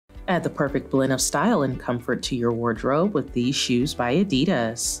Add the perfect blend of style and comfort to your wardrobe with these shoes by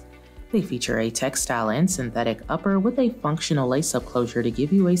Adidas. They feature a textile and synthetic upper with a functional lace-up closure to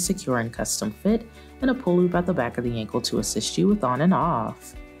give you a secure and custom fit, and a pull loop at the back of the ankle to assist you with on and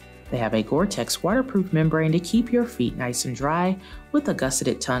off. They have a GORE-TEX waterproof membrane to keep your feet nice and dry, with a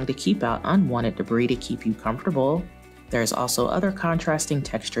gusseted tongue to keep out unwanted debris to keep you comfortable. There's also other contrasting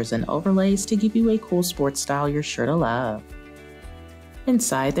textures and overlays to give you a cool sports style you're sure to love.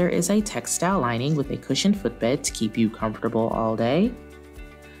 Inside there is a textile lining with a cushioned footbed to keep you comfortable all day.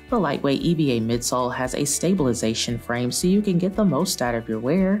 The lightweight EVA midsole has a stabilization frame so you can get the most out of your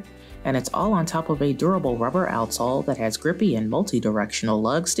wear, and it's all on top of a durable rubber outsole that has grippy and multi-directional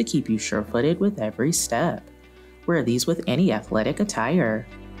lugs to keep you sure-footed with every step. Wear these with any athletic attire.